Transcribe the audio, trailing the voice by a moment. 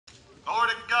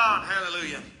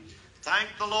Hallelujah. Thank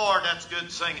the Lord. That's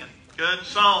good singing. Good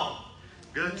song.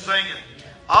 Good singing.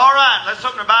 All right, let's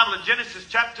open our Bible to Genesis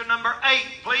chapter number 8,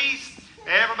 please.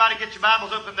 Everybody get your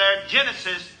Bibles open there.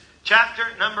 Genesis chapter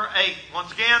number 8.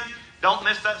 Once again, don't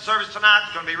miss that service tonight.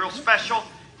 It's going to be real special.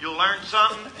 You'll learn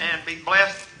something and be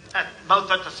blessed both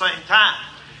at the same time.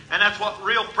 And that's what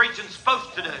real preaching's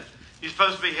supposed to do. You're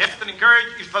supposed to be helped and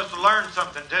encouraged. You're supposed to learn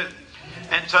something too.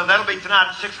 And so that'll be tonight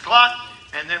at 6 o'clock.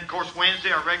 And then, of course,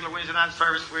 Wednesday, our regular Wednesday night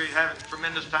service, we have a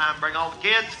tremendous time. Bring all the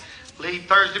kids. Leave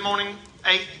Thursday morning,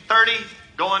 8:30,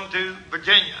 going to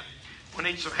Virginia. We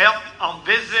need some help on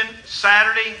visiting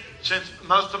Saturday, since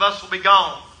most of us will be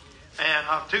gone. And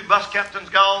 2 bus captains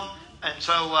gone, and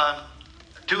so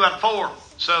 2 out of 4.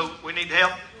 So we need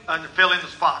help to fill in the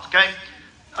spots, okay?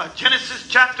 Genesis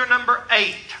chapter number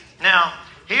 8. Now,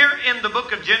 here in the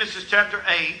book of Genesis chapter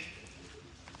 8,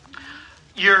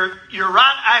 you're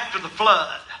right after the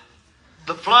flood.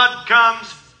 The flood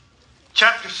comes,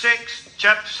 chapter 6,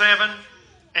 chapter 7,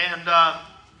 and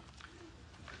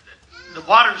the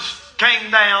waters came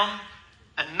down,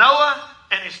 and Noah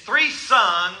and his 3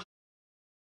 sons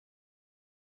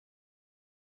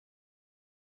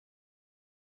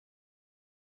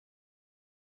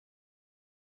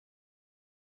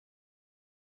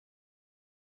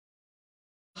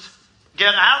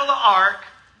get out of the ark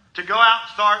to go out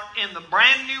and start in the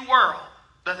brand new world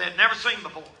that they had never seen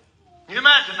before. Can you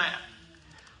imagine that?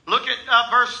 Look at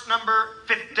verse number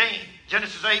 15.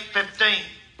 Genesis 8:15.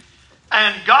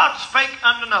 And God spake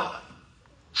unto Noah,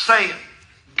 saying,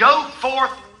 Go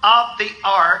forth of the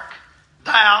ark,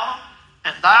 thou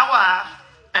and thy wife,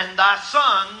 and thy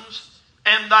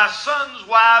sons'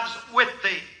 wives with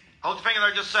thee. Hold your finger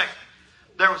there just a second.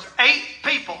 There was 8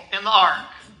 people in the ark.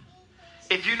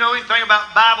 If you know anything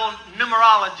about Bible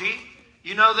numerology,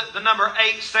 you know that the number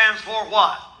 8 stands for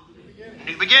what?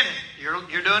 New beginning. You're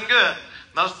doing good.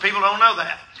 Most people don't know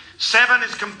that. 7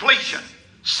 is completion.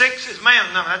 6 is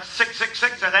man. No, that's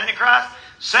 666. That's Antichrist.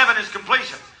 7 is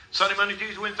completion. Sunday, Monday,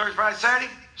 Tuesday, Wednesday, Thursday, Friday,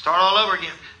 Saturday. Start all over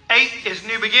again. 8 is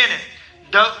new beginning.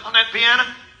 Do on that piano.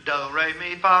 Do, re,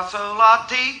 mi, fa, sol, la,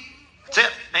 ti. That's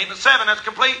it. Ain't but 7. That's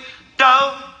complete.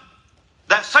 Do.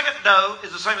 That second do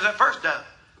is the same as that first do.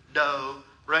 Do,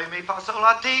 re, mi, fa, sol,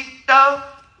 la, ti, do,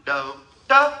 do,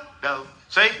 do, do.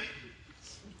 See?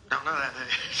 Don't know that.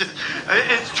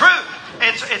 It's true.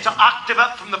 It's an octave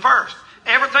up from the first.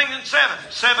 Everything in 7.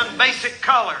 7 basic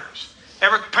colors.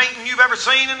 Every painting you've ever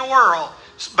seen in the world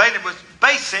painted with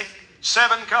basic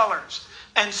 7 colors.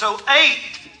 And so 8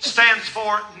 stands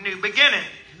for new beginning.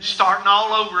 Starting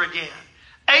all over again.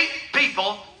 8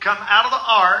 people come out of the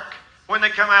ark when they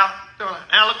come out.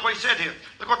 Now look what he said here.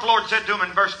 Look what the Lord said to him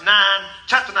in verse 9,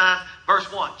 chapter 9,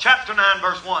 verse 1. Chapter 9,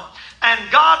 verse 1.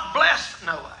 And God blessed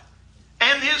Noah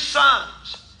and his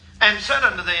sons, and said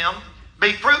unto them,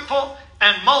 Be fruitful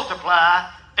and multiply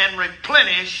and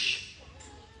replenish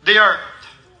the earth.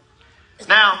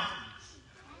 Now,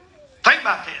 think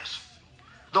about this.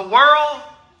 The world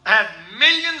had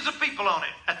millions of people on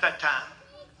it at that time.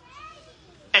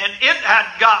 And it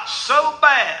had got so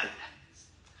bad.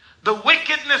 The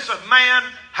wickedness of man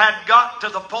had got to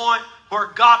the point where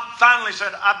God finally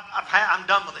said, I'm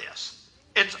done with this.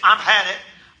 I've had it.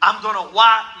 I'm going to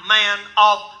wipe man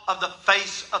off of the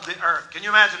face of the earth. Can you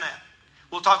imagine that?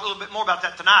 We'll talk a little bit more about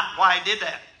that tonight, why he did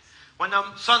that. When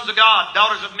the sons of God,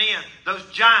 daughters of men, those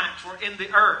giants were in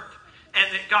the earth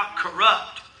and it got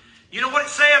corrupt. You know what it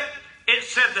said? It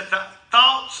said that the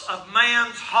thoughts of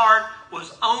man's heart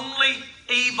was only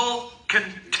evil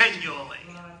continually.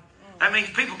 That means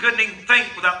people couldn't even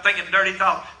think without thinking dirty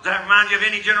thoughts. Does that remind you of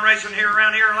any generation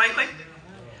around here lately?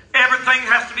 Everything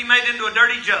has to be made into a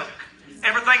dirty joke.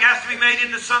 Everything has to be made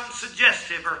into something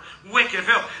suggestive or wicked.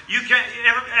 You can't.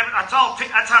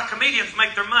 That's how comedians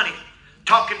make their money,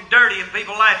 talking dirty and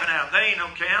people laughing at them. They ain't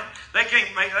no camp.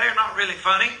 They're not really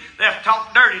funny. They have to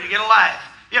talk dirty to get a laugh.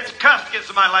 You have to cuss to get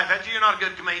somebody to laugh at you. You're not a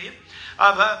good comedian.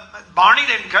 But Barney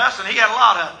didn't cuss, and he had a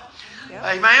lot of them.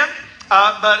 Yep. Amen.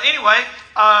 But anyway,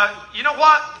 you know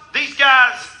what? These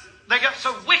guys, they got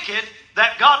so wicked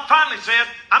that God finally said,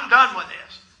 I'm done with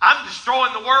this. I'm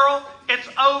destroying the world. It's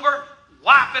over.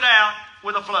 Wipe it out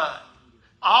with a flood.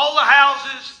 All the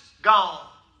houses, gone.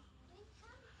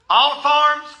 All the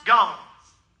farms, gone.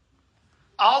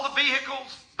 All the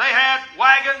vehicles they had,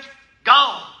 wagons,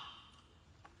 gone.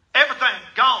 Everything,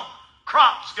 gone.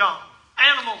 Crops, gone.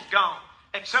 Animals, gone.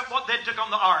 Except what they took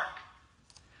on the ark.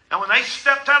 And when they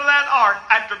stepped out of that ark,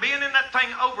 after being in that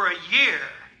thing over a year,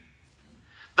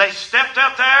 they stepped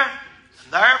out there,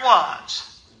 and there it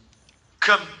was.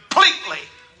 Completely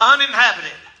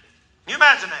uninhabited. Can you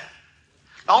imagine that?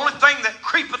 The only thing that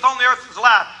creepeth on the earth is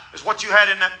life is what you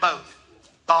had in that boat.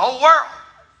 The whole world.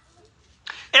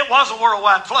 It was a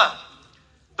worldwide flood.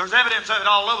 There's evidence of it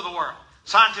all over the world.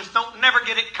 Scientists don't never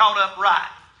get it caught up right.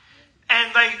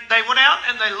 And they went out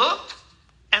and they looked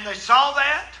and they saw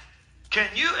that. Can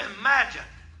you imagine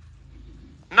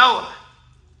Noah?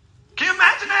 Can you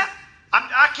imagine that?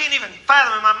 I can't even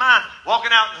fathom in my mind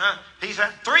walking out. He's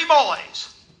had 3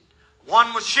 boys.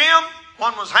 One was Shem,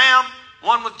 one was Ham,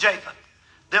 one was Japheth.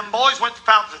 Them boys went to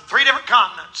 3 different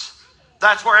continents.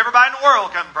 That's where everybody in the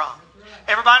world come from.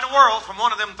 Everybody in the world from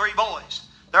one of them 3 boys.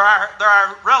 They're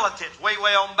our relatives way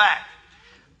on back.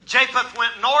 Japheth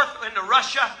went north into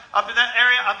Russia, up in that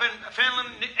area, up in Finland,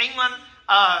 England,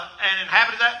 and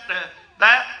inhabited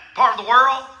that part of the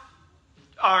world.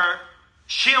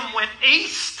 Shem went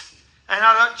east, and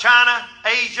out of China,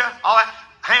 Asia, all that.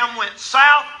 Ham went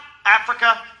south,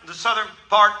 Africa, the southern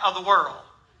part of the world.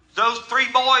 Those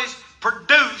 3 boys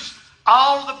produced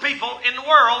all the people in the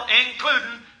world,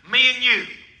 including me and you.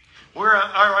 We're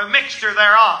a mixture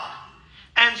thereof.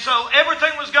 And so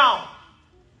everything was gone.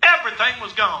 Everything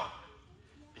was gone.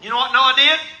 And you know what Noah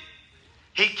did?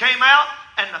 He came out,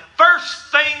 and the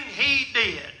first thing he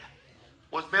did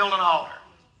was build an altar.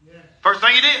 First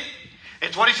thing he did.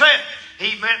 It's what he said.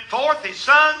 He went forth, his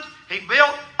sons, he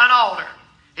built an altar.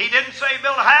 He didn't say he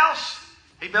built a house.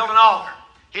 He built an altar.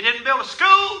 He didn't build a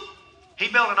school. He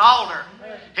built an altar.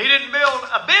 He didn't build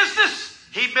a business.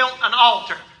 He built an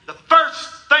altar. The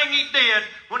first thing he did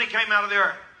when he came out of the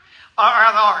earth, or out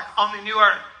of the ark, on the new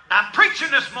earth. Now, I'm preaching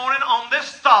this morning on this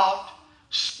thought,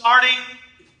 starting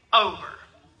over.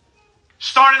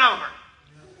 Starting over.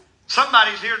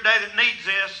 Somebody's here today that needs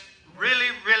this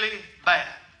really, really bad.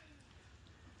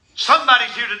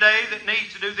 Somebody's here today that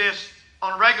needs to do this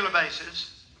on a regular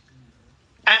basis.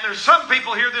 And there's some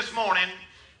people here this morning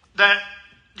that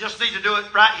just need to do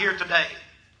it right here today.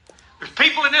 There's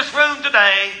people in this room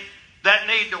today that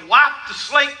need to wipe the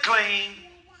slate clean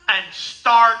and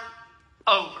start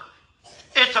over.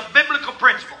 It's a biblical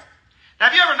principle. Now,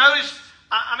 have you ever noticed?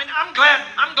 I'm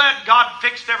glad God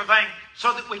fixed everything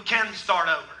so that we can start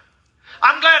over.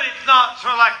 I'm glad it's not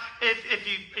sort of like if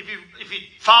you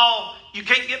fall, you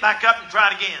can't get back up and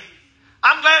try it again.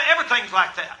 I'm glad everything's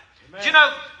like that. But you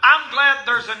know, I'm glad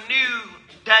there's a new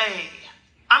day.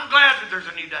 I'm glad that there's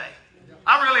a new day.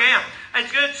 I really am.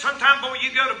 It's good sometimes when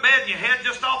you go to bed and your head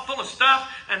just all full of stuff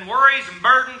and worries and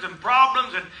burdens and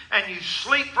problems and you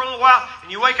sleep for a little while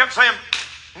and you wake up saying,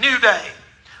 new day.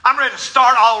 I'm ready to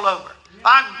start all over.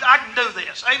 I can do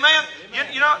this. Amen?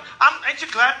 You know, ain't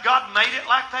you glad God made it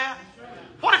like that?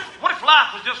 What if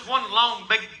life was just one long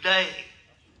big day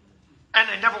and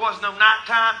there never was no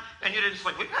nighttime and you didn't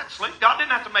sleep? We didn't have to sleep. God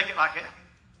didn't have to make it like that.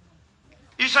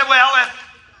 You say, well,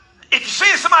 if you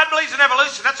see somebody believes in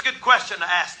evolution, that's a good question to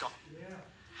ask them.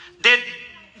 Yeah.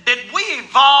 Did we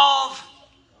evolve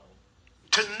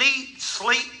to need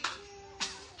sleep?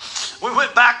 We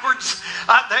went backwards.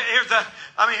 Here's the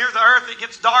earth. It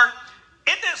gets dark.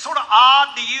 Isn't it sort of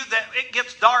odd to you that it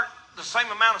gets dark the same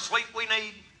amount of sleep we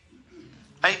need?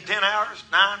 8, 10 hours,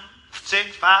 9,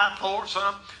 6, 5, 4,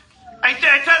 something.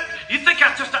 You think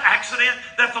that's just an accident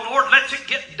that the Lord lets it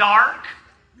get dark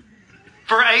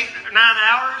for 8 or 9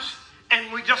 hours?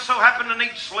 And we just so happen to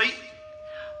need sleep?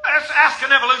 Let's ask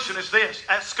an evolutionist this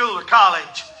at school or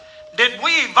college. Did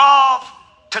we evolve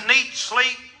to need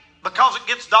sleep because it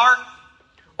gets dark?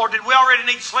 Or did we already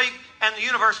need sleep and the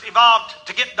universe evolved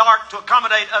to get dark to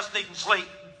accommodate us needing sleep?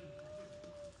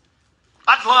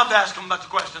 I'd love to ask them a bunch of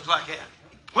questions like that.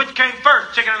 Which came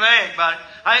first, chicken or the egg, buddy?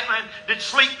 Hey, man, did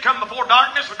sleep come before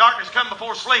darkness or darkness come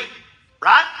before sleep?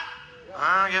 Right?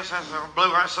 I guess that's blew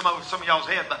right some of y'all's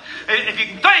head. But if you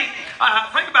can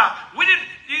think about it.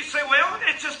 You say, well,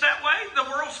 it's just that way. The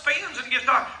world spins and it gets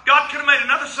dark. God could have made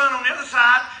another sun on the other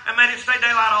side and made it stay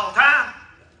daylight all the time.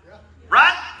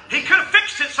 Right? He could have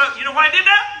fixed it so, you know why he did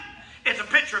that? It's a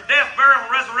picture of death, burial,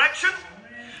 and resurrection.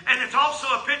 And it's also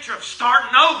a picture of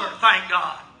starting over, thank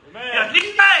God. Amen. A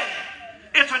new day.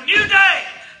 It's a new day.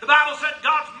 The Bible said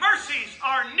God's mercies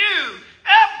are new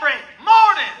every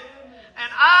morning.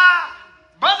 And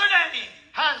Brother Danny,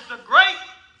 has the great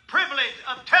privilege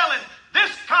of telling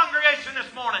this congregation this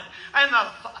morning and the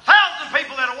 1,000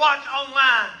 people that are watching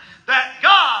online that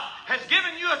God has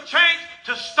given you a chance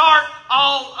to start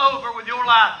all over with your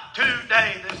life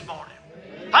today, this morning.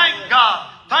 Thank God.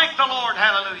 Thank the Lord.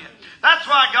 Hallelujah. That's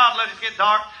why God let it get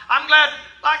dark. I'm glad,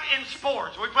 like in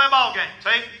sports, we play a ball game.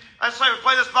 See? Let's say we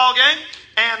play this ball game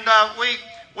and we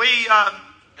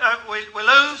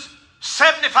lose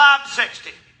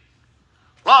 75-60.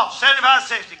 Lost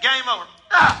 75-60. Game over.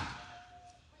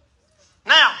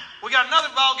 Now, we got another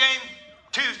ball game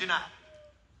Tuesday night.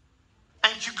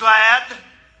 Ain't you glad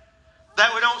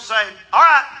that we don't say, all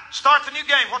right, start the new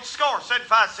game. What's the score?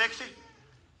 75-60.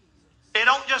 It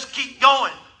don't just keep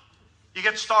going. You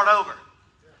get to start over.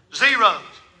 Zeros.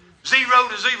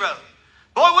 0-0.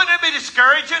 Boy, wouldn't it be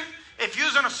discouraging if you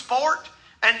was in a sport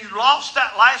and you lost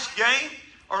that last game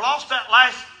or lost that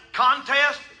last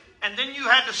contest and then you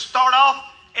had to start off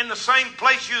in the same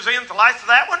place you was in the last of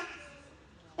that one?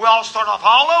 We all start off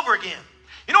all over again.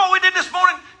 You know what we did this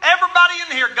morning? Everybody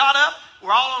in here got up.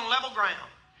 We're all on level ground.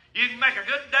 You can make a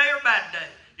good day or a bad day.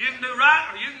 You can do right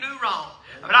or you can do wrong.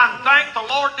 But I thank the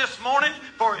Lord this morning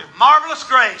for His marvelous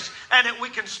grace and that we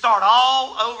can start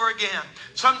all over again.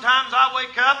 Sometimes I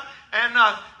wake up and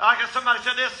like somebody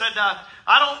said this, said,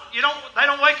 they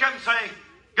don't wake up and say,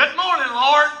 good morning,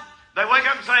 Lord. They wake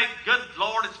up and say, good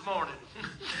Lord, it's morning.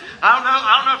 I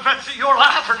don't know if that's your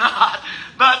life or not,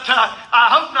 but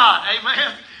I hope not.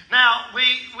 Amen. Now,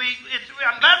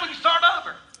 I'm glad we can start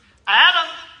over. Adam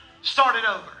started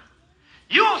over.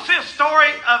 You want to see a story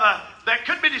that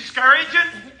could be discouraging?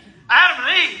 Adam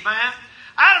and Eve, man.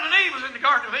 Adam and Eve was in the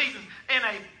Garden of Eden in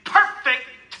a perfect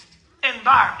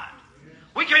environment.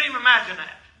 We can't even imagine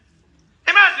that.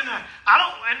 Imagine that.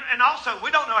 And also,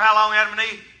 we don't know how long Adam and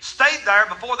Eve stayed there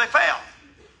before they fell.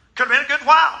 Could have been a good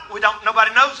while.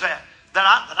 Nobody knows that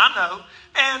I know.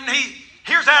 And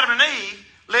here's Adam and Eve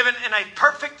living in a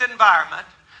perfect environment,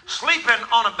 sleeping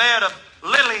on a bed of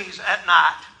lilies at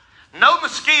night. No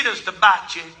mosquitoes to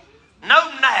bite you.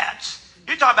 No gnats.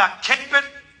 You talk about camping.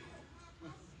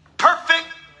 Perfect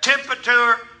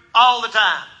temperature all the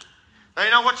time. Now,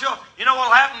 you know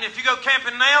what'll happen if you go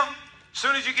camping now? As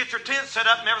soon as you get your tent set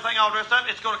up and everything all dressed up,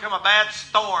 it's going to come a bad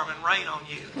storm and rain on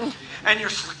you. And your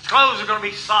clothes are going to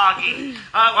be soggy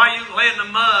while you lay in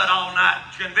the mud all night.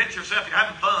 You convince yourself you're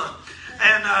having fun.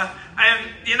 And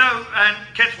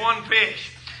catch one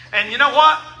fish. And you know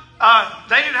what?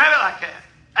 They didn't have it like that.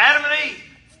 Adam and Eve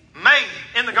made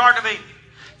in the Garden of Eden.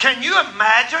 Can you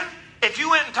imagine if you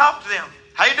went and talked to them?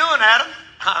 How you doing, Adam?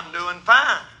 I'm doing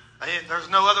fine. There's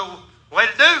no other way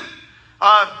to do.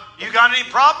 You got any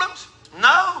problems?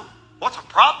 No. What's a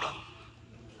problem?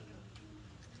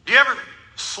 Do you ever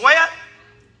sweat?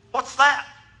 What's that?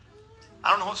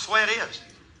 I don't know what sweat is.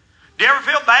 Do you ever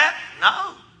feel bad?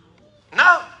 No.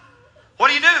 What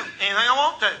do? Anything I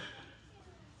want to.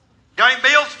 Got any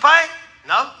bills to pay?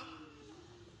 No.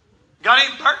 Got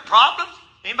any problems?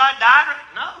 Anybody dying?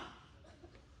 No.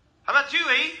 How about you,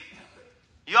 Eve?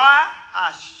 You all right?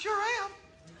 I sure am.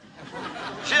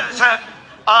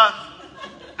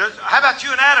 How about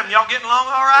you and Adam? Y'all getting along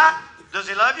all right? Does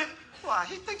he love you? Why,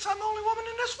 he thinks I'm the only woman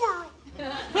in this world.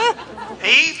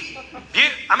 Eve,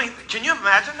 can you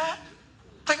imagine that?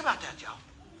 Think about that, y'all.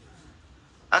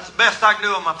 That's the best I can do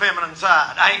on my feminine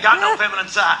side. I ain't got no feminine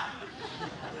side.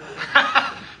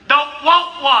 Don't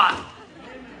want one.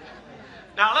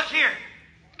 Now look here.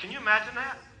 Can you imagine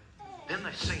that? Then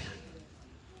they sin.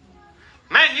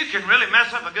 Man, you can really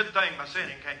mess up a good thing by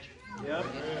sinning, can't you? Yep.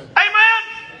 Amen?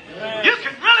 Yes. You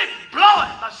can really blow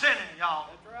it by sinning, y'all.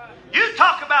 Right. You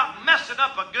talk about messing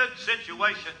up a good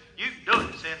situation, you do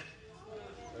it sinning.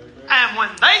 And when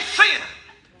they sinned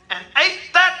and ate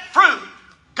that fruit,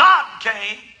 God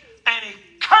came and He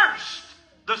cursed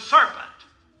the serpent.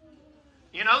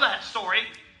 You know that story.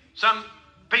 Some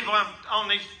people on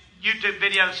these YouTube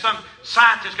videos, some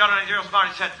scientist got on his real smart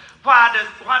and said, why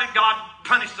did God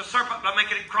punish the serpent by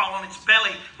making it crawl on its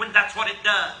belly when that's what it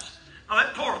does? Oh,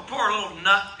 that poor little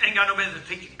nut ain't got no business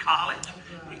teaching college.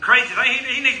 He's crazy.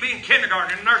 He needs to be in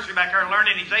kindergarten, in nursery back there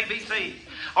learning his ABCs.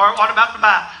 Or what about the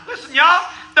Bible? Listen, y'all,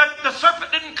 the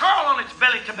serpent didn't curl on its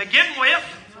belly to begin with.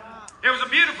 It was a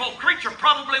beautiful creature,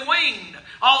 probably winged,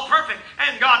 all perfect.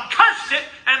 And God cursed it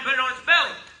and put it on its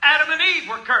belly. Adam and Eve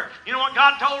were cursed. You know what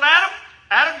God told Adam?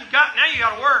 Adam, now you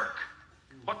got to work.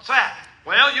 What's that?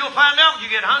 Well, you'll find out when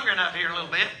you get hungry enough here a little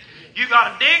bit. You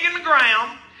got to dig in the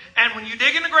ground. And when you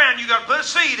dig in the ground, you got to put a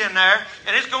seed in there,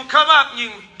 and it's going to come up, and you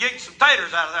can get some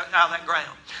potatoes out of that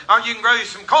ground. Or you can grow you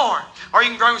some corn, or you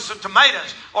can grow some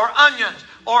tomatoes, or onions,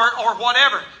 or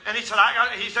whatever. And he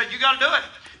said, you got to do it.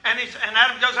 And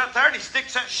Adam goes out there, and he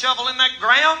sticks that shovel in that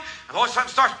ground, and boy,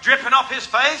 something starts dripping off his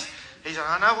face. He said,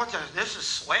 I know what this is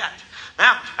sweat.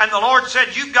 Now, and the Lord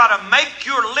said, you've got to make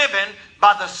your living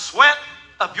by the sweat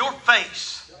of your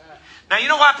face. Now, you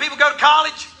know why people go to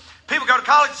college? People go to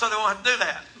college so they won't have to do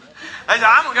that. They say,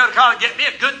 I'm going to go to college and get me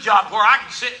a good job where I can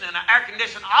sit in an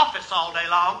air-conditioned office all day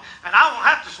long and I won't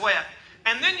have to sweat.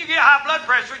 And then you get high blood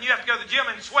pressure and you have to go to the gym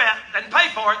and sweat and pay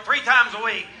for it 3 times a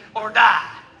week or die.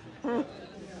 You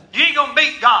ain't going to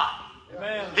beat God.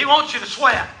 Amen. He wants you to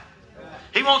sweat.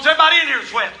 He wants everybody in here to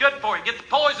sweat. It's good for you. Get the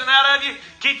poison out of you.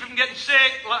 Keep from getting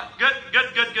sick.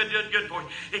 Good for you.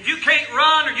 If you can't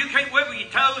run or you can't wiggle your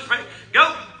toes,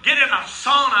 go get in a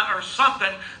sauna or something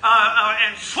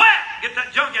and sweat. Get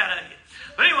that junk out of you.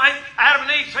 But anyway, Adam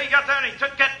and Eve, so he got there and he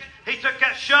took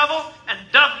that shovel and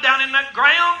dug down in that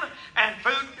ground, and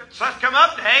food starts come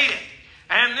up, they ate it.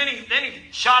 And then he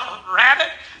shot a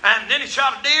rabbit, and then he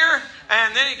shot a deer,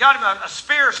 and then he got him a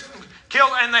spear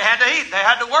killed, and they had to eat. They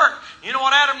had to work. You know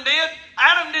what Adam did?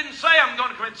 Adam didn't say, I'm going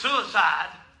to commit suicide.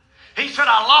 He said,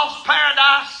 I lost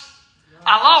paradise.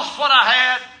 I lost what I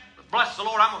had. But bless the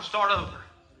Lord, I'm going to start over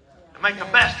and make the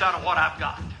best out of what I've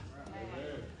got.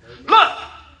 Look,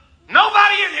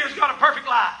 nobody in here's got a perfect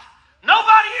life.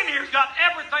 Nobody in here's got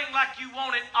everything like you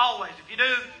want it always. If you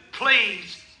do,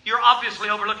 please, you're obviously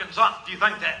overlooking something if you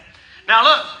think that. Now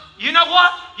look, you know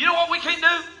what? You know what we can't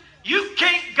do? You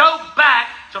can't go back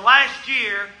to last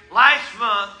year, last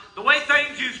month, the way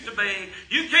things used to be.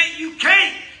 You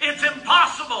can't. It's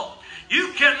impossible. You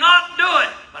cannot do it.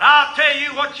 But I'll tell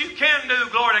you what you can do,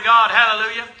 glory to God,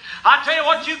 hallelujah. I'll tell you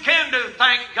what you can do,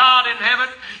 thank God in heaven.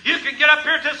 You can get up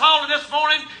here at this altar this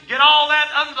morning, get all that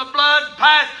under the blood,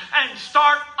 pass, and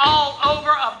start all over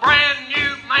a brand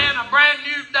new man, a brand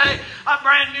new day, a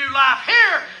brand new life.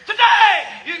 Here, today,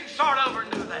 you can start over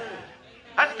and do that.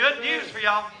 That's good news for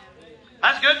y'all.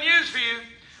 That's good news for you.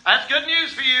 That's good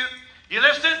news for you. You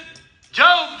listening?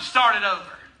 Job started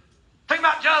over. Think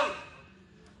about Job.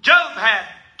 Job had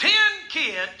 10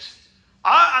 kids.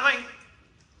 I think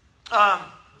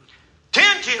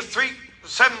 10 kids,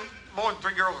 7 boys and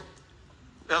 3 girls,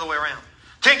 the other way around.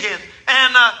 10 kids.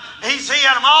 And he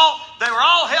had them all. They were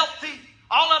all healthy.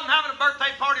 All of them having a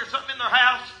birthday party or something in their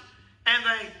house. And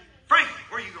Frank,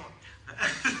 where are you going?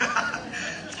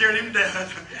 Scared him to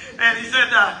death. And he said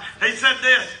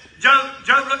this.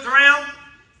 Job looked around,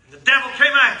 and the devil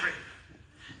came after him.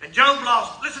 And Job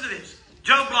lost, listen to this.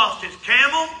 Job lost his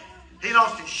camel, he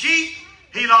lost his sheep,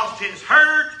 he lost his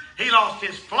herd, he lost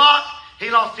his flock, he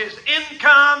lost his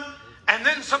income. And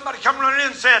then somebody come running in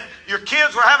and said, your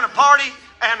kids were having a party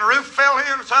and the roof fell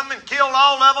in or something and killed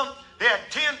all of them. They had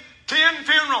 10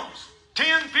 funerals.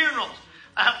 10 funerals.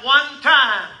 At one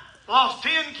time, lost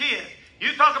 10 kids.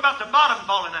 You talk about the bottom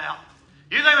falling out.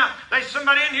 You think about, there's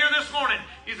somebody in here this morning.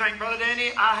 You think, Brother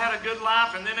Danny, I had a good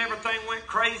life and then everything went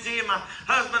crazy and my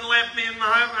husband left me and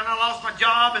I lost my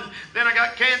job and then I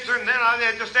got cancer and then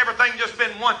everything just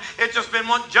been one. It's just been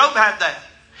one. Job had that.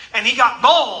 And he got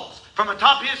boils from the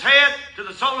top of his head to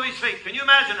the sole of his feet. Can you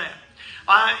imagine that?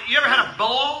 You ever had a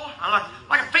boil?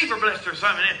 Like a fever blister or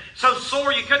something. So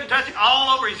sore you couldn't touch it,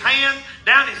 all over his hand,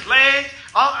 down his legs.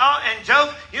 And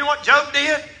Job, you know what Job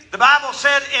did? The Bible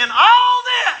said, in all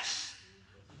this,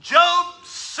 Job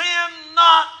sinned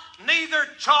not, neither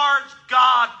charged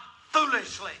God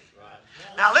foolishly.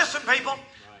 Right. Now listen, people.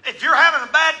 Right. If you're having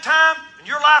a bad time and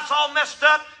your life's all messed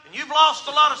up and you've lost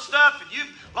a lot of stuff and you've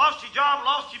lost your job,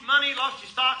 lost your money, lost your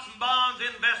stocks and bonds,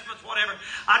 investments, whatever,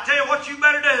 I tell you what you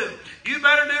better do. You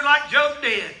better do like Job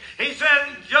did. He said,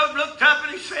 Job looked up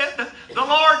and he said, the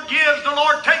Lord gives, the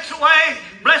Lord takes away.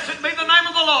 Blessed be the name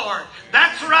of the Lord.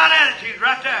 That's the right attitude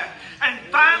right there. And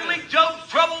finally, Job's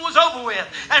trouble was over with.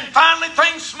 And finally,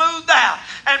 things smoothed out.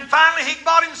 And finally, he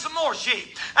bought him some more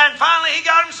sheep. And finally, he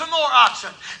got him some more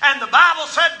oxen. And the Bible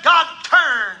said God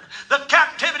turned the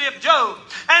captivity of Job.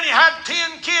 And he had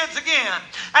 10 kids again.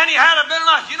 And he had a better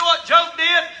life. You know what Job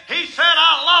did? He said,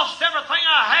 I lost everything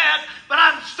I had, but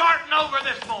I'm starting over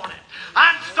this morning.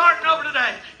 I'm starting over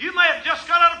today. You may have just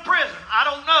got out of prison. I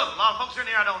don't know. A lot of folks in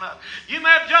here, I don't know. You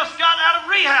may have just got out of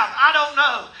rehab. I don't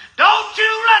know. Don't you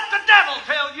let the devil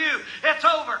tell you it's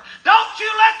over. Don't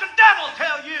you let the devil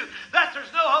tell you that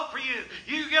there's no hope for you.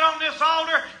 You get on this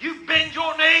altar, you bend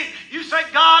your knee, you say,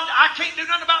 God, I can't do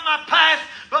nothing about my past,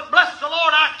 but bless the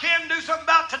Lord, I can do something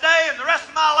about today and the rest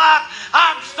of my life.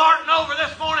 I'm starting over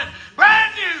this morning.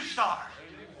 Brand new start.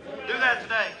 Do that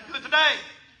today. Do it today.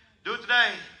 Do it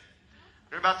today.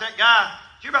 Hear about that guy?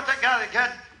 Hear about that guy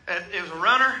that it was a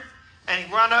runner, and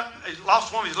he wound up, he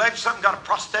lost one of his legs or something, got a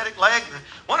prosthetic leg. And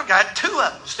one of them got 2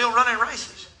 of them still running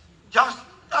races. Y'all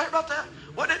hear about that?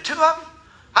 Wasn't it 2 of them?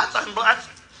 That's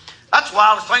the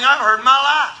wildest thing I've heard in my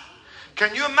life.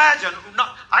 Can you imagine?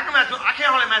 I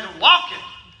can't hardly imagine walking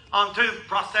on 2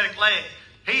 prosthetic legs.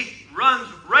 He runs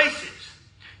races.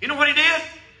 You know what he did?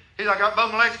 He's like, I got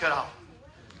both my legs cut off.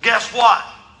 Guess what?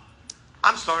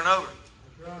 I'm starting over.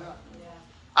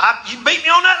 You beat me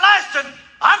on that last one.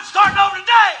 I'm starting over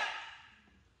today.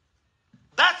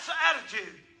 That's the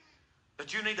attitude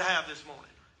that you need to have this morning.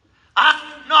 I'm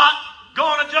not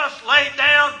going to just lay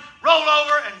down, roll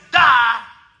over, and die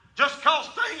just because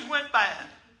things went bad.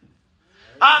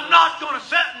 I'm not going to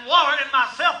sit and wallow in my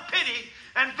self-pity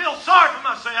and feel sorry for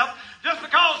myself just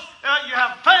because you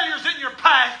have failures in your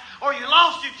past, or you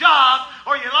lost your job,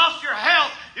 or you lost your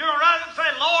health. You're going to rise up and say,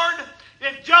 Lord,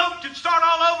 if Job could start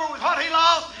all over with what he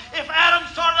lost, if Adam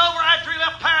started over after he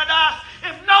left paradise,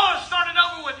 if Noah started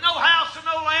over with no house and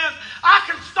no land, I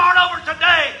can start over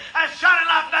today at Shining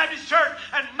Light Baptist Church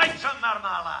and make something out of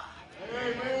my life.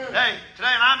 Amen. Hey, today,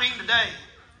 and I mean today,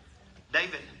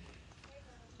 David,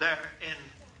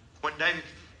 when David's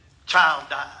child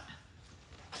died,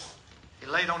 he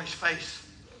laid on his face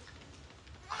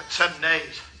for 7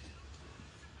 days,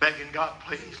 begging God,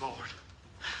 please, Lord,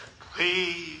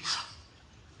 please.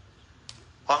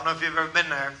 Well, I don't know if you've ever been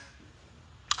there.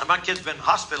 My kids have been in the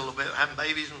hospital a little bit, having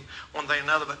babies and one thing and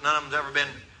another, but none of them's ever been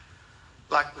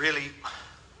like really,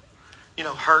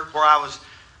 hurt where I was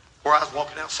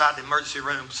walking outside the emergency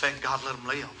room saying, God, let them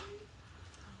live.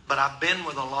 But I've been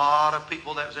with a lot of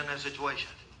people that was in that situation.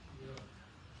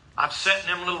 I've sat in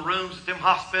them little rooms at them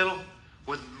hospital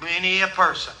with many a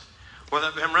person. Where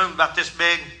them rooms about this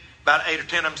big, about 8 or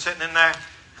 10 of them sitting in there.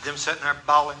 Them sitting there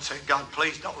bawling and saying, God,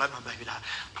 please don't let my baby die.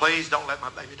 Please don't let my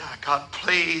baby die. God,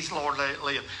 please, Lord, let it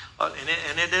live.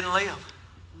 And it didn't live.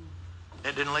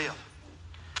 It didn't live.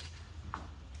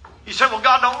 You said, well,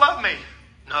 God don't love me.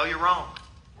 No, you're wrong.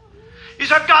 You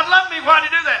said, God loved me. Why did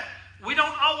he do that? We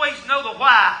don't always know the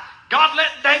why. God let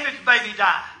David's baby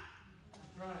die.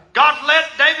 God let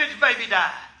David's baby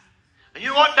die. And you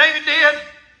know what David did?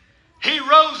 He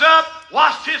rose up,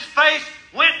 washed his face,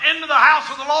 went into the house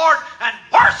of the Lord, and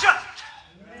worshiped.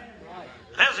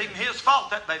 And that was even his fault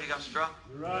that baby got struck.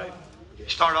 He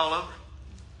started all over.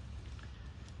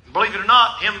 And believe it or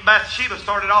not, him and Bathsheba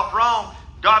started off wrong.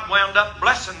 God wound up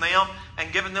blessing them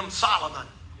and giving them Solomon.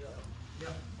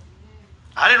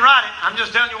 I didn't write it. I'm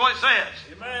just telling you what it says.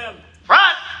 Amen.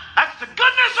 Right? That's the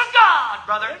goodness of God,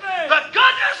 brother. Amen. The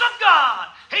goodness of God.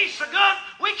 He's so good,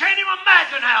 we can't even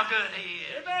imagine how good He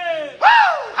is. Amen. Woo!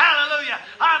 Hallelujah.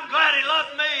 I'm glad He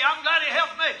loved me. I'm glad He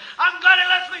helped me. I'm glad He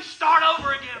lets me start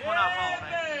over again when I'm on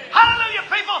it. Hallelujah,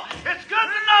 people. It's good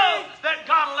to know that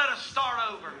God will let us start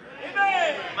over.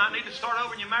 Amen. You might need to start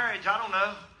over in your marriage. I don't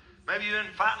know. Maybe you've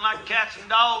been fighting like cats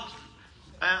and dogs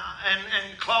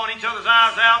and clawing each other's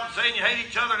eyes out and saying you hate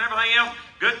each other and everything else.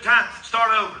 Good time.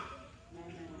 Start over.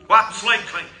 Wipe the slate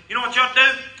clean. You know what you ought to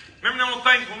do? Remember them little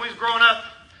things when we was growing up?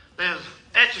 There's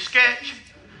Etch-a-Sketch.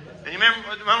 And you remember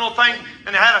one little thing?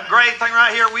 And they had a gray thing right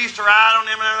here. We used to ride on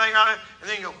them and everything right there. And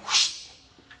then you go whoosh.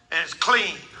 And it's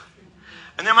clean.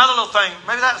 And them other little things,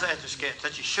 maybe that was Etch-a-Sketch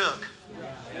that you shook.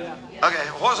 Okay,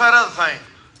 what was that other thing?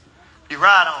 You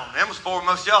ride on. Them was for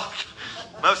most of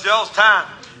y'all's time.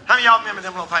 How many of y'all remember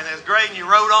them little things? They was gray and you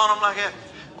rode on them like that?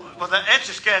 Well, the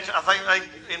Etch-a-Sketch, I think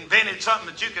they invented something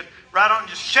that you could ride on and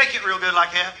just shake it real good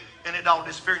like that. And it all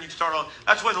disappears and you can start all.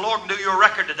 That's where the Lord can do your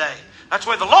record today. That's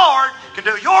where the Lord can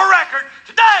do your record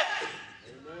today.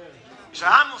 Amen. You say,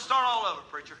 I'm going to start all over,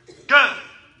 preacher. Good.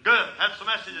 Good. That's the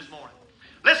message this morning.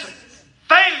 Listen,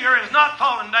 failure is not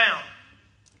falling down.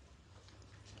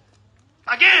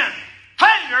 Again,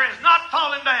 failure is not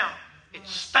falling down.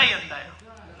 It's staying down.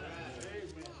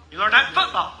 You learn that in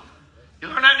football. You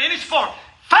learn that in any sport.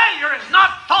 Failure is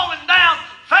not falling down.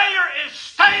 Failure is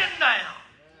staying down.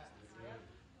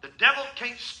 The devil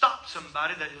can't stop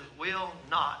somebody that will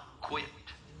not quit.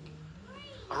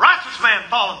 A righteous man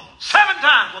falleth 7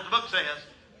 times, what the book says,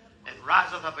 and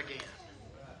riseth up again.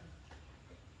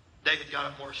 David got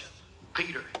up and worshiped.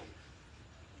 Peter.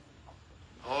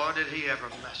 Oh, did he ever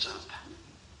mess up.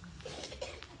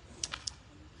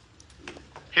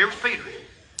 Here's Peter.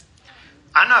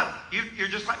 I know, you're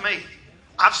just like me.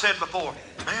 I've said before,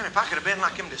 man, if I could have been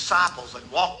like them disciples that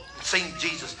walked and seen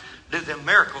Jesus do them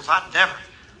miracles,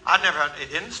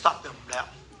 it didn't stop them from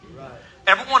doubting. Right.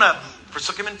 Every one of them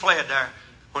forsook him and fled there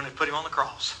when they put him on the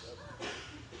cross.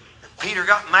 And Peter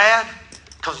got mad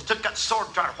because he took that sword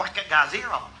and tried to whack that guy's ear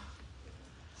off.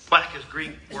 Whack is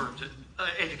Greek words that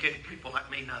educated people like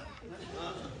me know.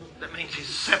 That means he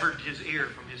severed his ear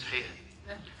from his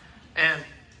head. And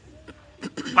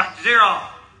whacked his ear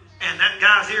off. And that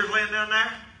guy's ear's laying down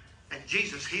there. And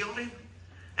Jesus healed him.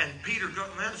 And Peter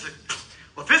got mad and said,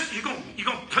 well, if you're going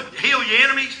to heal your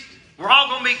enemies, we're all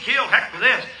going to be killed. Heck with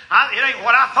this. It ain't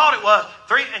what I thought it was.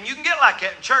 And you can get like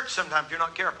that in church sometimes if you're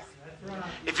not careful. Right.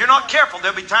 If you're not careful,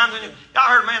 there'll be times when y'all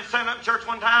heard a man stand up in church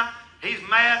one time. He's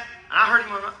mad. And I heard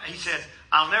him. He said,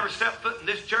 I'll never step foot in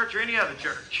this church or any other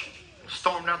church.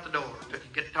 Stormed out the door. Took a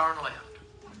guitar and left.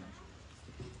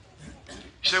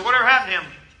 You say, whatever happened to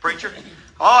him, preacher?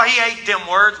 Oh, he ate them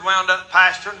words, wound up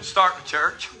pastoring and starting a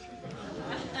church.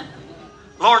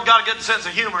 Lord got a good sense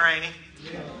of humor, ain't he?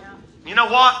 You know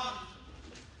what?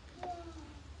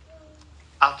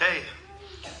 I'll tell you.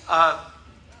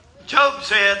 Job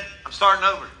said, I'm starting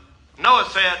over. Noah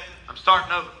said, I'm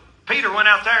starting over. Peter went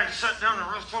out there and sat down and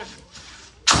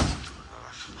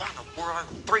what in the world?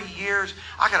 3 years.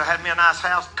 I could have had me a nice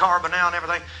house, car by now and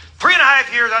everything.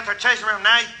 3.5 years out there chasing around.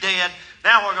 Now he's dead.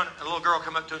 Now we're going to... A little girl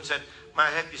come up to him and said, may I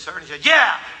help you, sir? And he said,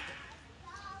 yeah.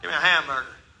 Give me a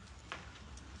hamburger.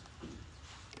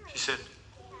 She said,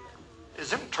 is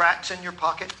them tracts in your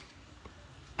pocket?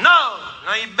 No.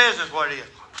 None of your business what it is.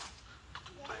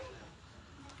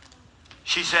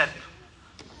 She said,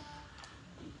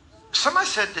 somebody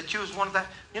said that you was one of that...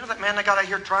 You know that man that got out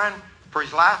here trying for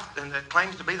his life and that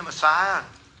claims to be the Messiah?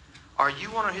 Are you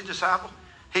one of his disciples?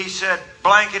 He said,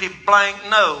 blankety blank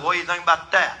no. What do you think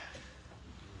about that?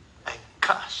 And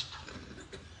cussed.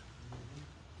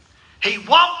 He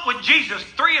walked with Jesus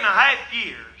 3.5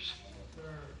 years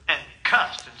and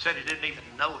cussed and said he didn't even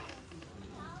know him.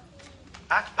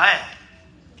 That's bad.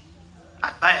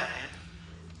 That's bad, man.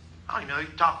 I don't even know who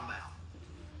you're talking about.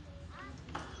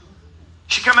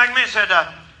 She come back to me and said,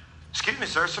 excuse me,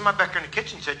 sir, somebody back there in the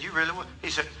kitchen said, you really would. He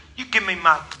said, you give me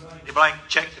my blank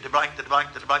check to the blank, to the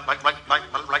blank, to the blank, blank, blank, blank,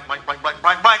 blank, blank, blank, blank, blank,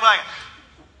 blank, blank, blank.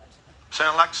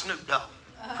 Sound like Snoop Dogg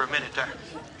for a minute there.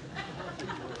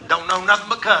 Don't know nothing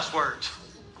but cuss words.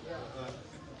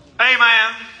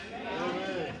 Amen.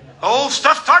 Old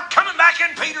stuff started coming back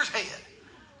in Peter's head.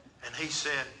 And he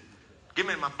said, give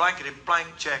me my blankety blank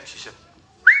check. She said,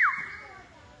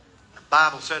 the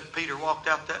Bible said Peter walked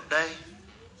out that day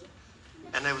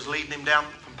and they was leading him down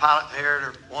from Pilate to Herod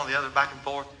or one of the other back and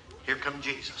forth. Here come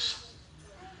Jesus.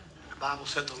 And the Bible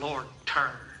said the Lord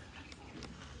turned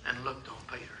and looked on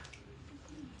Peter.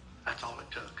 That's all it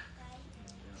took.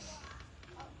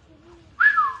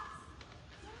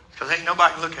 Because ain't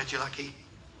nobody can look at you like he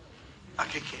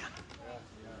can.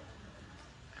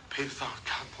 And Peter thought,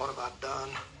 God, what have I done?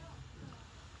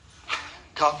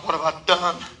 God, what have I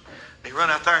done? And he ran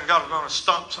out there and got him on a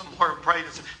stump somewhere and prayed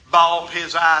and bawled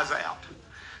his eyes out.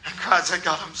 And cried and said,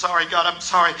 God, I'm sorry. God, I'm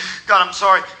sorry. God, I'm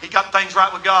sorry. He got things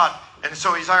right with God. And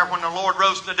so he's there when the Lord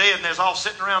rose from the dead and they're all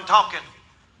sitting around talking.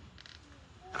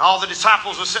 And all the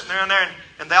disciples were sitting there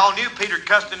and they all knew Peter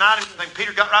cussed denied him. And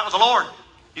Peter got right with the Lord.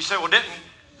 You say, well, didn't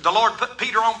the Lord put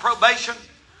Peter on probation?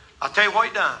 I'll tell you what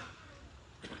he done.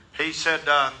 He said,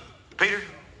 Peter,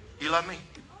 you love me?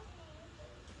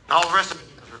 And all the rest of them,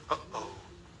 uh-oh.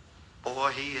 Boy,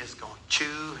 he is going to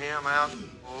chew him out.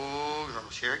 Oh,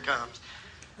 gosh, here it comes.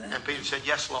 And Peter said,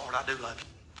 yes, Lord, I do love you.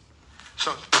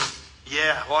 So,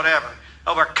 yeah, whatever.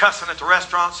 Over cussing at the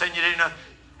restaurant, saying you didn't know.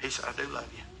 He said, I do love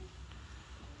you.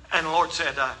 And the Lord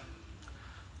said,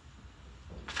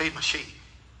 feed my sheep.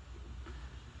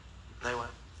 And they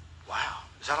went, wow,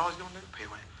 is that all he's going to do? Peter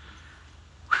went,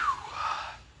 whew.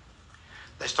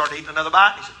 They started eating another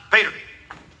bite. He said, Peter,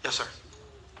 yes, sir.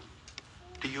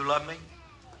 Do you love me?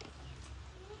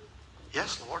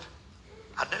 Yes, Lord,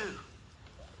 I do.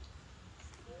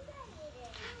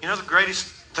 You know the greatest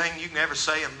thing you can ever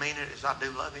say and mean it is I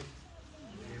do love him.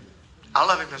 I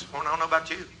love him this morning. I don't know about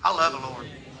you. I love the Lord.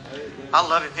 I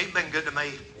love him. He's been good to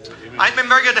me. I ain't been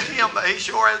very good to him, but he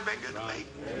sure has been good to me.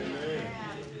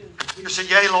 Peter said,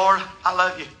 yea, Lord, I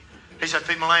love you. He said,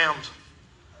 feed my lambs.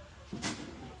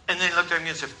 And then he looked at him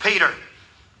and said, Peter,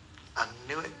 I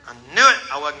knew it. I knew it.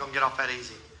 I wasn't going to get off that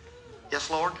easy. Yes,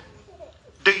 Lord.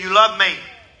 Do you love me?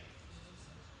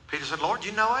 Peter said, Lord,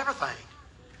 you know everything.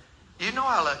 You know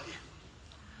I love you.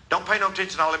 Don't pay no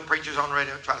attention to all them preachers on the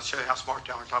radio try to show you how smart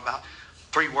they are. Talk about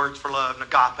 3 words for love, and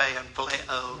agape, and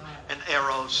phileo, and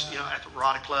eros, you know, at the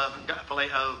Rotary Club, and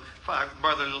phileo,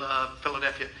 brotherly love,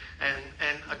 Philadelphia,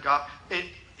 and agape.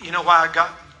 You know why I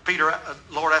got Peter?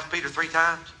 Lord asked Peter 3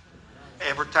 times.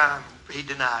 Every time he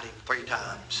denied him 3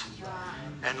 times,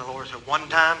 and the Lord said 1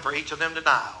 time for each of them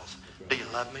denials. Do you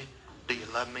love me? Do you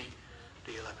love me?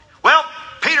 Do you love me? Well,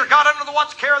 Peter got under the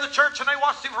watch care of the church, and they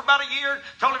watched him for about a year.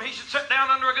 Told him he should sit down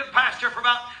under a good pasture for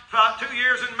about 2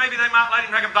 years, and maybe they might let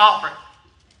him take up the offering.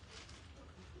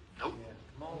 Nope.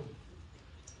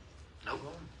 Nope.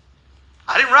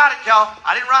 I didn't write it, y'all.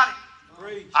 I didn't write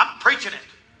it. I'm preaching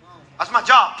it. That's my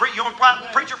job. You want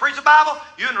to preach the Bible?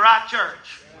 You in the right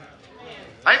church.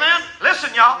 Amen.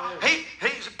 Listen, y'all.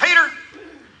 He's Peter.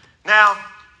 Now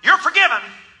you're forgiven,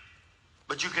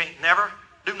 but you can't never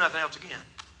do nothing else again.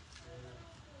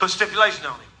 Put stipulation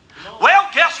on him. Well,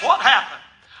 guess what happened?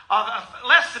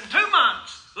 Less than 2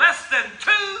 months. Less than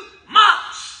 2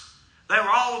 months. They were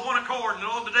all with one accord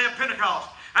on the day of Pentecost.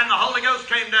 And the Holy Ghost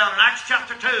came down in Acts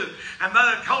chapter 2. And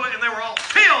they were all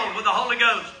filled with the Holy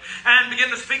Ghost. and began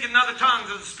to speak in other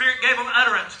tongues as the Spirit gave them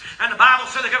utterance. And the Bible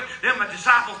said them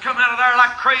disciples come out of there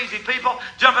like crazy people,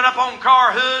 jumping up on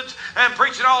car hoods and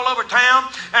preaching all over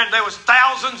town. And there was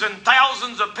thousands and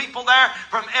thousands of people there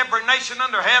from every nation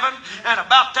under heaven. And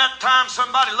about that time,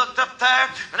 somebody looked up there,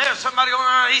 and there was somebody going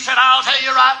around. He said, I'll tell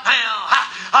you right now,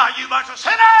 you bunch of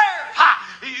sinners,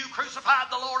 you crucified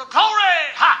the Lord of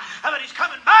glory, but he's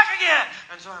coming back again.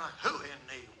 And so I'm like, who in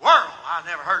the world? I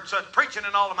never heard such preaching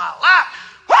in all of my life.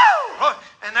 Woo!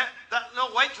 And that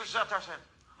little waitress out there saying,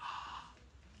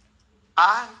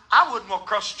 I wouldn't walk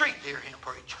across the street to hear him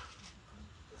preach.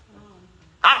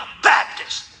 I'm a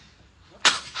Baptist.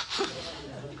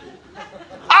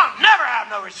 I'll never have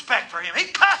no respect for him.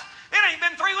 He cussed. It ain't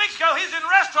been 3 weeks ago. He's in a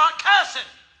restaurant cussing.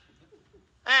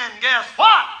 And guess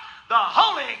what? The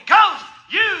Holy Ghost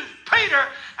used Peter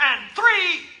and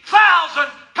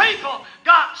 3,000 people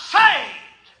got saved.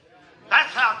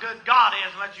 That's how good God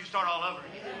is and lets you start all over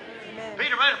again. Amen.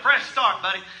 Peter made a fresh start,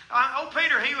 buddy.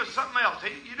 Peter, he was something else.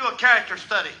 You do a character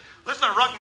study. Listen to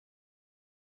Ruck.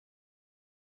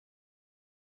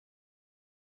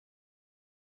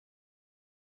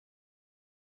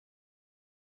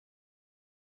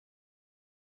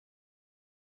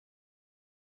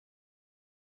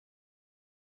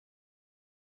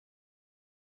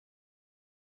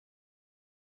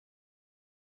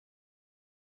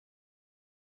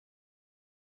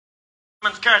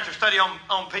 Character study on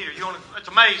Peter. It's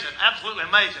amazing, absolutely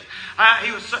amazing.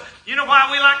 He was. You know why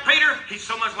we like Peter? He's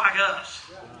so much like us.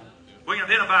 We can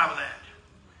identify with that.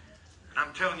 And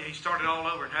I'm telling you, he started all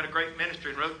over and had a great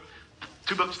ministry and wrote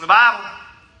 2 books in the Bible,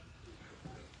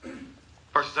 1st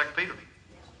and 2nd Peter, and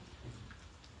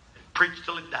preached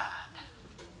till he died.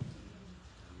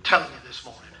 I'm telling you this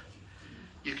morning,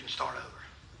 you can start over.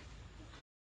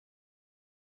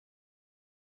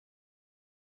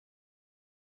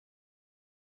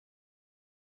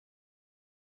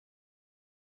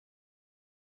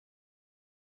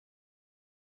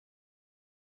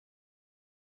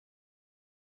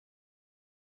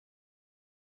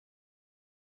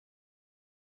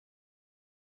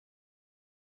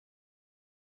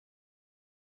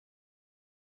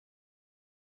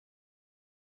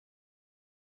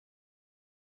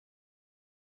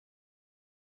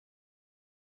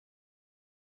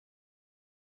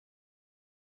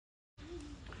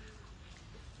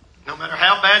 No matter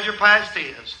how bad your past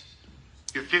is,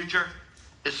 your future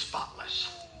is spotless.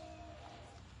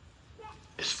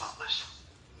 It's spotless.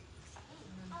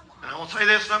 And I want to say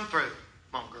this and I'm through.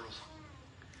 Come on, girls.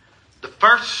 The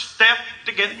first step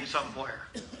to getting somewhere.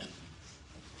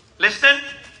 Listen.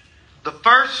 The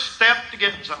first step to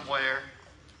getting somewhere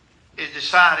is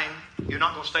deciding you're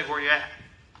not going to stay where you're at.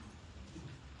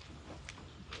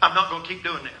 I'm not going to keep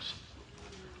doing this.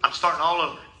 I'm starting all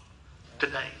over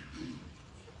today.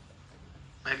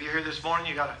 Maybe you're here this morning,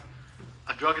 you got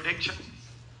a drug addiction,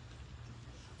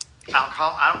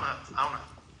 alcohol, I don't know.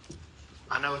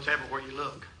 I know it's everywhere you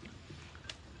look.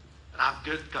 And I've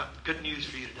got good news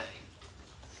for you today.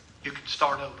 You can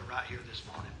start over right here this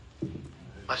morning.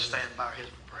 Let's stand by our heads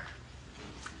for prayer.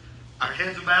 Our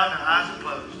heads are bowed and our eyes are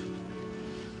closed.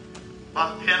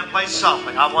 While the piano plays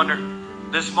softly, I wonder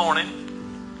this morning,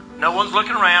 no one's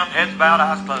looking around, heads bowed,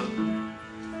 eyes closed.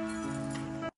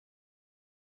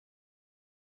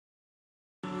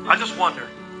 I just wonder,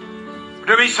 would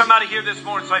there be somebody here this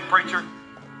morning say, Preacher,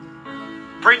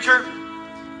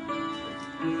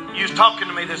 you was talking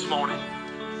to me this morning.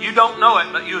 You don't know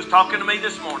it, but you was talking to me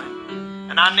this morning.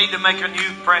 And I need to make a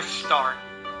new, fresh start.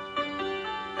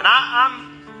 And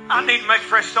I need to make a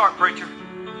fresh start, preacher.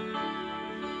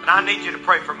 And I need you to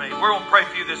pray for me. We're going to pray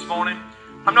for you this morning.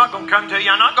 I'm not going to come to you.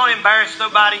 I'm not going to embarrass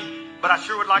nobody, but I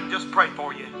sure would like to just pray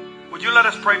for you. Would you let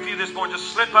us pray for you this morning?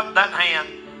 Just slip up that hand.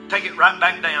 Take it right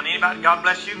back down. Anybody? God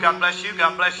bless you. God bless you.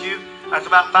 God bless you. That's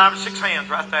about 5 or 6 hands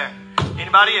right there.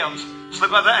 Anybody else?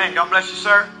 Slip up that hand. God bless you,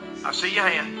 sir. I see your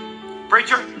hand.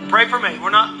 Preacher, pray for me. We're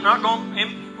not going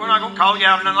to call you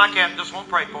out or nothing like that. Just want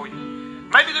to pray for you.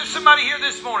 Maybe there's somebody here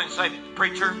this morning say,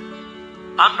 Preacher,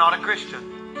 I'm not a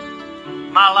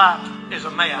Christian. My life is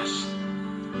a mess.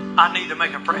 I need to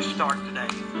make a fresh start today.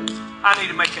 I need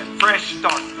to make a fresh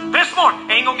start. This morning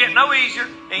ain't going to get no easier.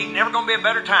 Ain't never going to be a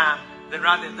better time than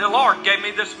right then. The Lord gave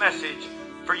me this message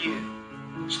for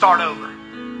you. Start over.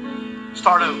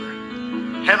 Start over.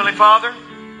 Heavenly Father,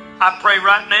 I pray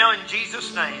right now in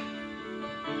Jesus' name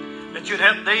that you'd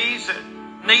help these that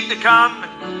need to come,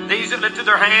 and these that lifted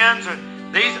their hands,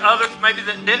 and these others maybe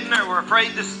that didn't or were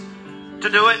afraid to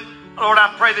do it. Lord,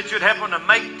 I pray that you'd help them to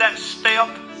make that step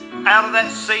out of that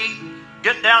seat,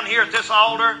 get down here at this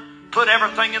altar, put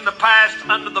everything in the past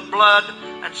under the blood,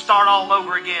 and start all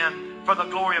over again for the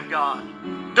glory of God.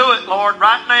 Do it, Lord,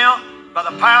 right now by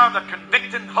the power of the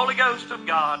convicting Holy Ghost of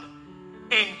God.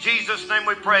 In Jesus' name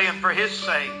we pray, and for His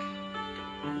sake.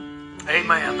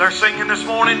 Amen. They're singing this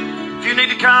morning. If you need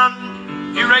to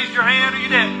come, if you raised your hand or you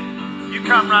didn't, you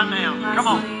come right now. Come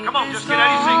on. Come on. Just get out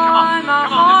of your seat. Come on.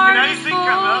 Come on. Just get out of your seat.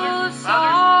 Come. Others.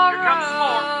 Here comes some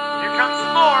more. Here comes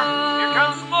some more. Here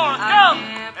comes some more. Let's go.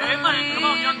 Amen. Come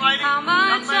on, young lady. Young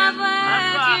man. That's right.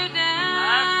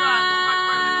 That's right.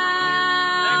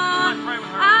 Somebody pray with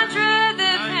her. I dread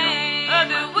the pain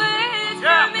to wait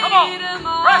for me come on.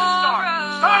 tomorrow. Fresh start.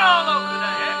 Start all over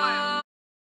today. Amen.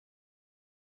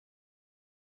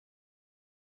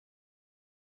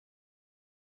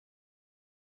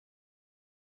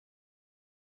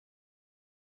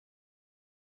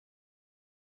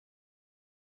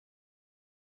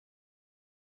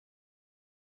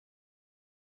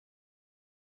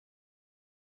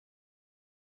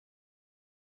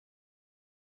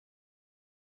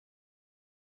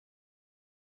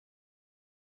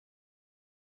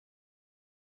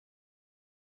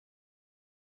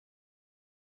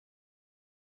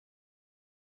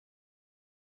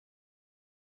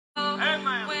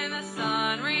 Amen. When the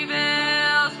sun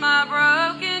reveals my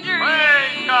broken dreams,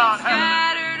 Praise God.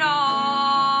 scattered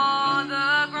on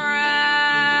the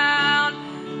ground,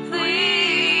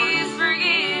 please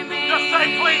forgive me. Just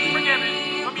say, please forgive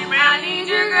me. Some of you men. I need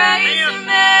your grace to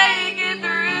make it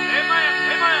through.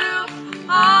 Amen. Amen.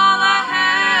 All I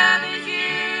have is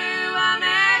you. I'm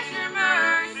at your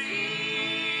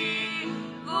mercy.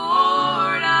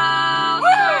 Lord, I'll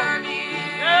serve you.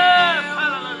 Yes.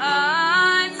 Hallelujah.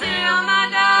 Until my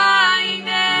dying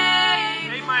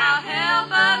day, Amen. I'll help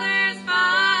others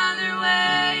find their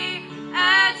way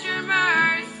at your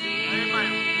mercy.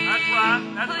 Amen. That's right.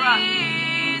 That's right.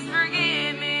 Please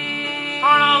forgive me.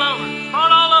 Start all over.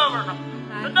 Start all over.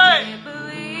 Today. I can't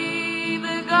believe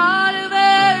the God of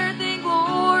earth and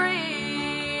glory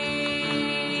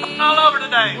All over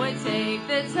today. would take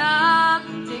the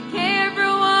time to care for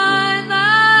one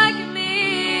like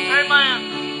me. Amen.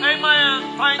 Amen.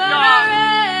 Thank But God. I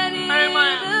read in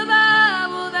Amen. the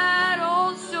Bible that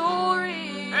old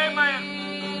story. Amen.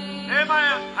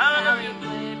 Amen. Hallelujah.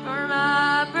 Bled for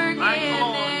my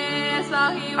forgiveness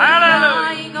while he was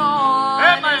Hallelujah. dying on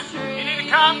Amen. the tree. You need to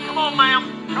come. Come on, ma'am.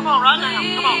 Come on, right now.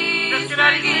 Come on. Just get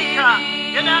out of your seat. Come.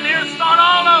 Get down here and start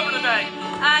all over today. I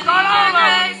Start need all your over.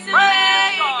 grace to Pray make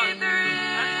and start. it through.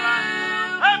 That's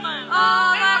right. Amen.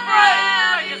 All Need I the grace to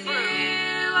have make it is through.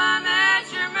 you. I'm at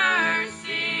your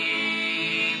mercy.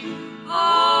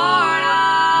 Lord,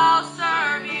 I'll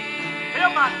serve you.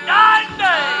 Till my dying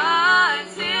day.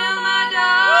 Until my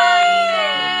dying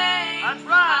day. That's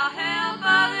right. I'll help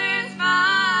others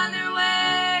find their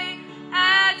way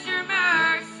at your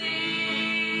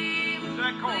mercy. To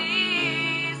that chorus.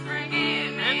 Please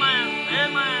forgive me. Amen.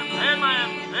 Amen. Amen.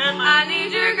 Amen. I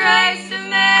need your grace to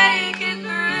make it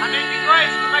through. I need your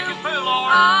grace to make it through,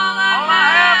 Lord. All I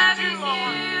have is is you,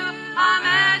 Lord. you. I'm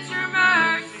at your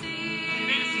mercy. You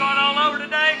need to start all over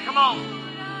today. Come on.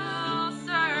 I'll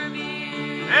serve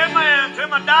you. Amen. Till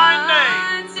my dying day.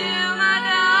 Until my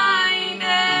dying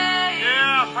day.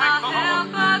 Yeah, thank I'll the help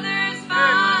Lord. others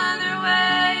find their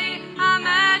way. I'm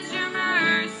at your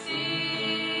mercy.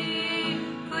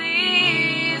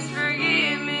 Please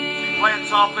forgive me. Playing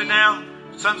softly now.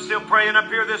 Some still praying up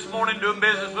here this morning, doing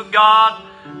business with God.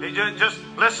 They just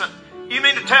listen. You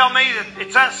mean to tell me that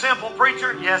it's that simple,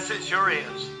 preacher? Yes, it sure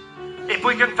is. If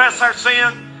we confess our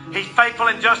sin, He's faithful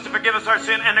and just to forgive us our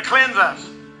sin and to cleanse us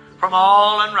from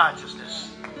all unrighteousness.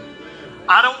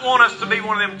 I don't want us to be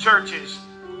one of them churches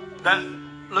that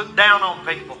look down on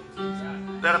people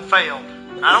that have failed.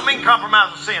 I don't mean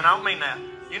compromise with sin. I don't mean that.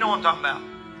 You know what I'm talking about.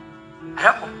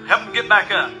 Help them. Help them get back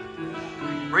up.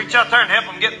 Reach out there and help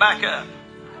them get back up.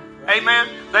 Amen.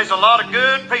 There's a lot of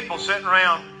good people sitting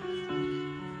around.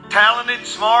 Talented,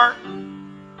 smart,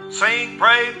 sing,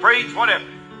 pray, preach, whatever.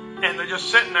 And they're just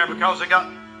sitting there because they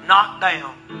got knocked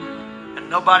down. And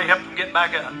nobody helped them get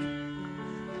back up.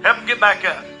 Help them get back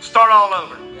up. Start all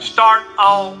over. Start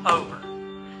all over.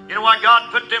 You know why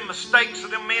God put them mistakes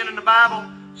of them men in the Bible?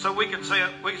 So we can say,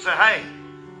 hey,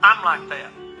 I'm like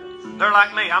that. They're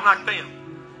like me. I'm like them.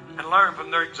 And learn from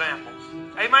their examples.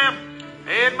 Amen.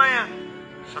 Amen.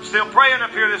 So I'm still praying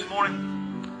up here this morning.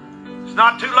 It's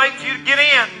not too late for you to get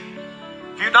in.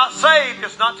 If you're not saved,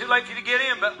 it's not too late for you to get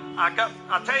in. But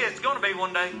I tell you, it's going to be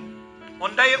one day.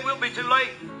 One day it will be too late.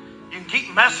 You can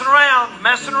keep messing around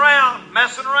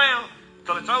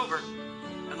till it's over.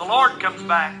 And the Lord comes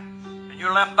back and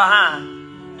you're left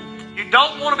behind. You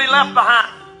don't want to be left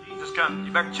behind. Jesus comes.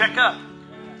 You better check up.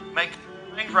 Make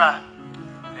things right.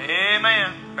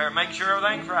 Amen. Better make sure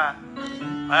everything's right.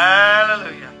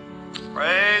 Hallelujah.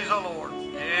 Praise the Lord.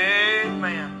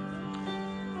 Amen.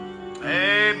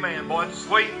 Amen. Boy, it's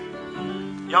sweet.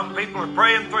 Young people are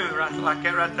praying through right like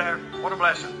that right there. What a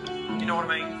blessing. You know what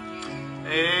I mean?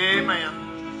 Amen.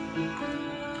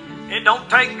 It don't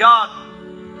take God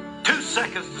 2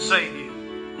 seconds to save you.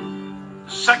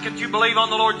 The second you believe on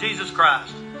the Lord Jesus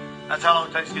Christ, that's how long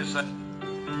it takes to get saved.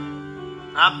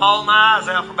 I bawled my eyes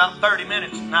out for about 30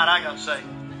 minutes tonight I got saved.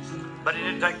 But it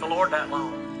didn't take the Lord that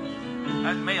long.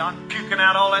 That's me. I'm puking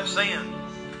out all that sin.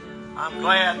 I'm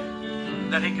glad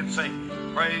that He can save me.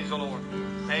 Praise the Lord.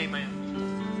 Amen.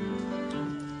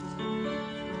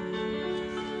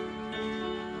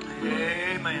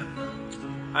 Amen.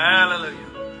 Hallelujah.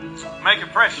 So make a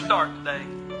fresh start today.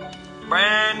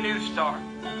 Brand new start.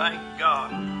 Thank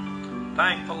God.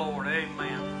 Thank the Lord.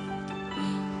 Amen.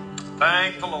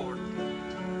 Thank the Lord.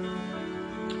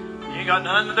 You ain't got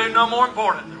nothing to do no more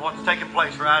important than what's taking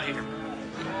place right here.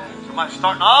 Somebody's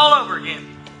starting all over again.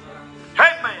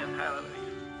 Amen.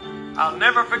 Hallelujah. I'll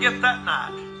never forget that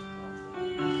night.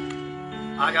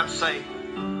 I got saved.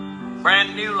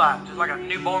 Brand new life. Just like a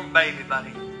newborn baby,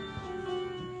 buddy.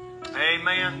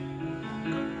 Amen.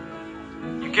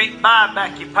 You can't buy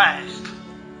back your past,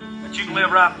 but you can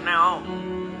live right from now on.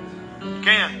 You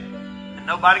can. And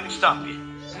nobody can stop you.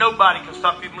 Nobody can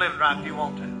stop you from living right if you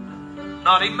want to.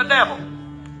 Not even the devil.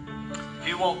 If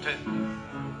you want to.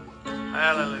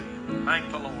 Hallelujah. Thank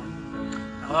the Lord.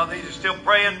 I love these are still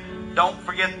praying. Don't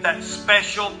forget that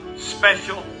special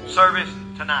service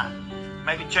tonight.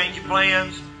 Maybe change your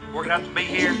plans. We're going to have to be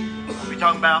here. We'll be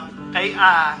talking about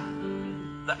AI,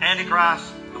 the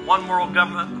Antichrist, the one world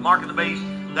government, the mark of the beast.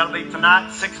 That'll be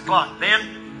tonight, 6 o'clock.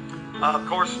 Then, of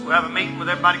course, we'll have a meeting with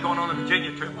everybody going on the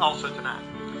Virginia trip also tonight.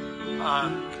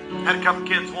 Had a couple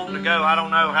kids wanting to go. I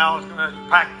don't know how it's going to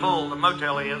pack full the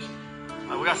motel is.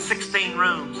 We got 16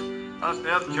 rooms. That's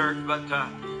the other church, but I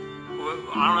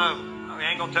don't know. I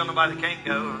ain't going to tell nobody they can't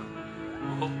go.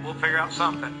 We'll figure out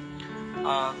something.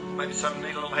 Maybe some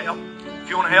need a little help. If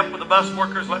you want to help with the bus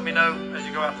workers, let me know as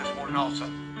you go out this morning also.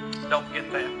 Don't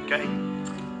forget that, okay?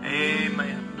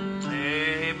 Amen.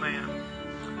 Amen.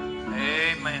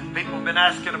 Amen. People have been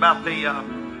asking about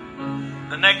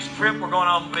the next trip. We're going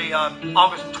on be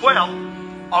August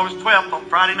 12th. August 12th on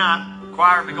Friday night.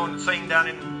 Choir will be going to sing down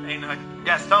in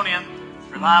Gastonia.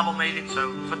 Revival meeting.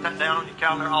 So put that down on your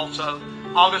calendar also.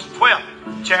 August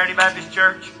 12th. Charity Baptist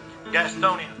Church,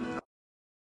 Gastonia.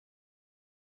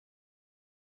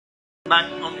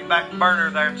 Back on your back burner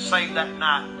there. Save that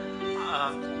night.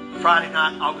 Friday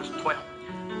night, August 12th.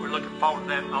 We're looking forward to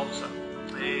that also.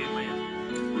 Amen.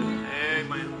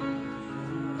 Amen.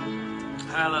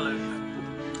 Hallelujah.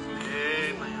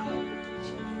 Amen.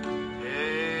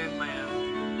 Amen.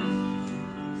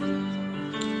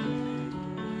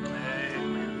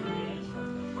 Amen.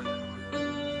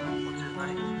 What's his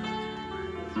name?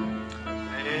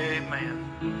 Amen.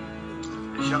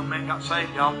 This young man got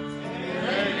saved, y'all.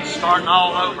 He's starting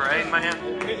all over. Amen.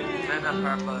 Stand up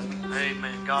there, bud.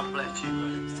 Amen. God bless you.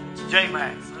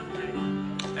 J-Mac.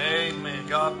 Amen.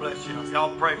 God bless you.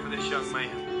 Y'all pray for this young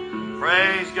man.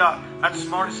 Praise God. That's the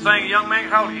smartest thing a young man.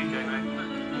 How old are you, J-Mac?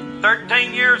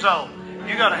 13 years old.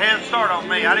 You got a head start on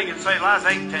me. I didn't get saved till I was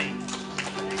 18.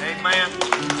 Amen.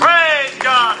 Praise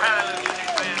God. Hallelujah.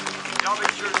 Amen. Y'all be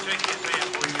sure to shake his hand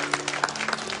before you go.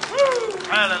 Woo.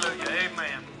 Hallelujah.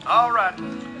 Amen. All right.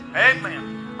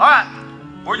 Amen. All right.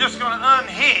 We're just going to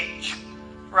unhitch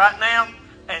right now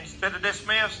instead of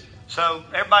dismiss. So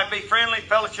everybody be friendly,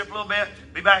 fellowship a little bit.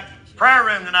 Be back prayer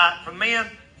room tonight for men,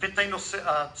 15 to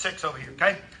 6 over here,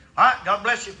 okay? All right, God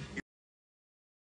bless you.